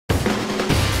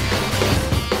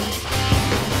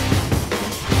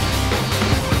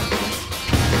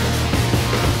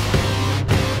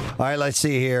All right, let's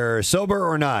see here. Sober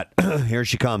or not, here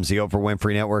she comes. The Oprah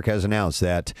Winfrey Network has announced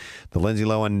that the Lindsay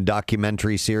Lohan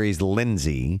documentary series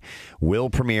Lindsay will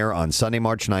premiere on Sunday,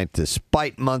 March 9th,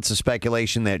 despite months of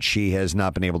speculation that she has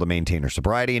not been able to maintain her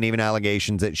sobriety and even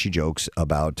allegations that she jokes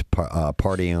about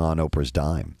partying on Oprah's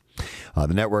dime.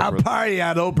 The network I'll party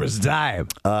on Oprah's dime.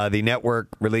 The network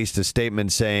released a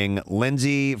statement saying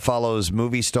Lindsay follows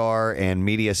movie star and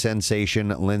media sensation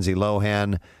Lindsay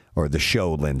Lohan, or the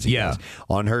show Lindsay,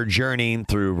 on her journey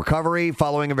through recovery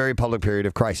following a very public period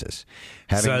of crisis.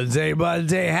 Sunday,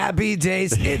 Monday, happy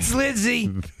days. It's Lindsay.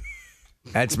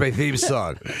 That's my theme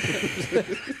song.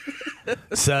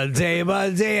 Sunday,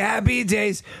 Monday, happy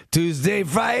days. Tuesday,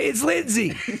 Friday, it's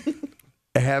Lindsay.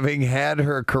 Having had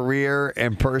her career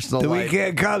and personal life. The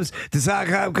weekend comes, the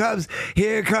soccer comes.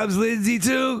 Here comes Lindsay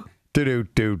too.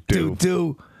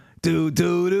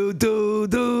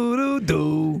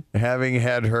 Having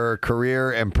had her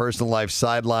career and personal life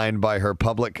sidelined by her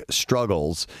public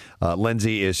struggles,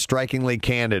 Lindsay is strikingly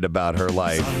candid about her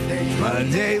life.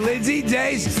 Monday, Lindsay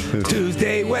days.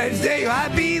 Tuesday, Wednesday,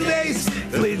 happy days.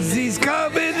 Lindsay's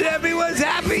coming, everyone's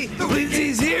happy.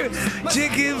 Lindsay's here,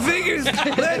 chicken fingers.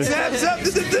 Let's have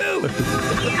something to do.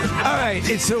 All right,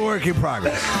 it's a work in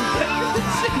progress.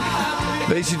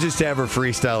 They should just have her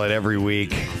freestyle it every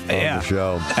week on the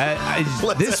show.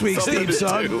 This week's theme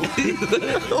song,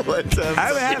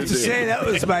 I would have to say that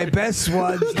was my best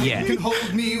one yet.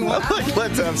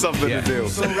 Let's have something to do.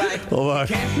 Hold on.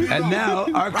 And now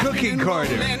our cooking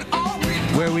corner,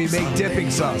 where we make dipping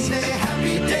sauces.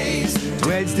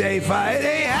 Wednesday,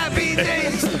 Friday, happy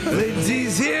days.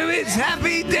 Lindsay's here, it's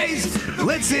happy days.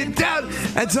 Let's sit down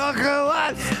and talk a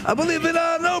lot. I'm living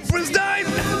on Oprah's dime.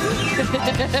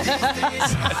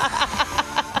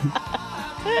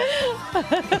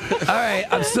 All right,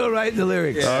 I'm still writing the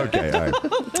lyrics. Okay, all right.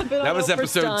 That was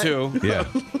episode 2. Yeah.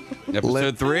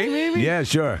 Episode 3, maybe? Yeah,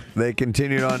 sure. They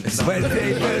continued on.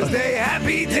 Wednesday, Thursday,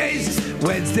 happy days.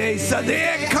 Wednesday, Sunday,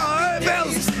 at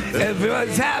carvels.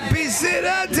 Everyone's happy, sit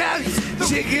on down.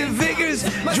 Chicken fingers,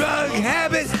 drug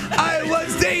habit. I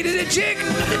once dated a chick.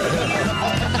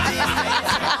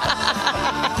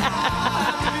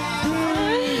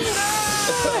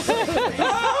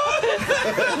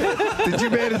 Did you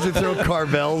manage to throw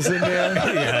Carvels in there?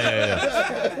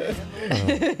 Yeah.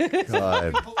 Oh,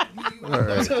 God. All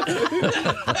right.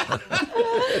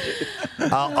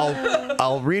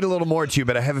 I'll read a little more to you,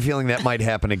 but I have a feeling that might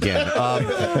happen again.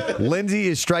 Lindsay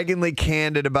is strikingly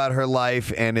candid about her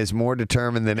life and is more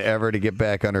determined than ever to get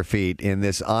back on her feet. In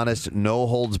this honest,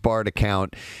 no-holds-barred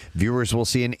account, viewers will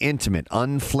see an intimate,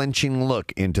 unflinching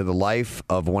look into the life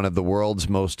of one of the world's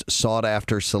most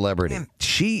sought-after celebrities. Man,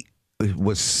 she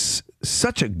was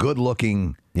such a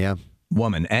good-looking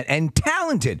woman and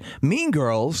talented. Mean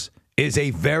Girls is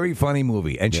a very funny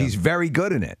movie, and she's very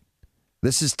good in it.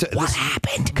 This is what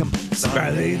happened?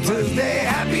 Friday, Tuesday,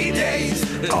 happy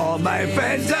days. All my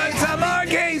friends are summer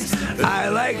gays. I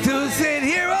like to sit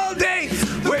here all day.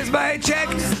 Where's my check?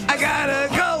 I gotta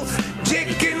go.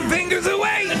 Chicken fingers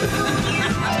away.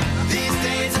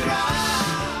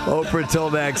 Oprah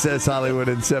told Access Hollywood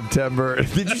in September.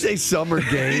 Did you say summer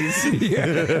gays?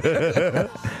 Yeah.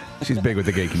 She's big with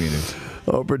the gay community.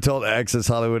 Oprah told Access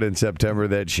Hollywood in September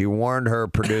that she warned her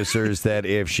producers that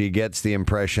if she gets the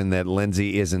impression that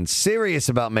Lindsay isn't serious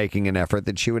about making an effort,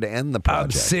 that she would end the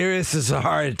project. I'm serious as a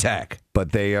heart attack.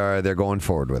 But they're going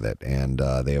forward with it, and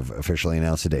they have officially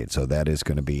announced a date. So that is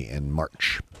going to be in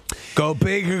March. Go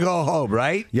big or go home,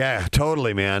 right? Yeah,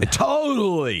 totally, man.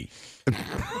 Totally.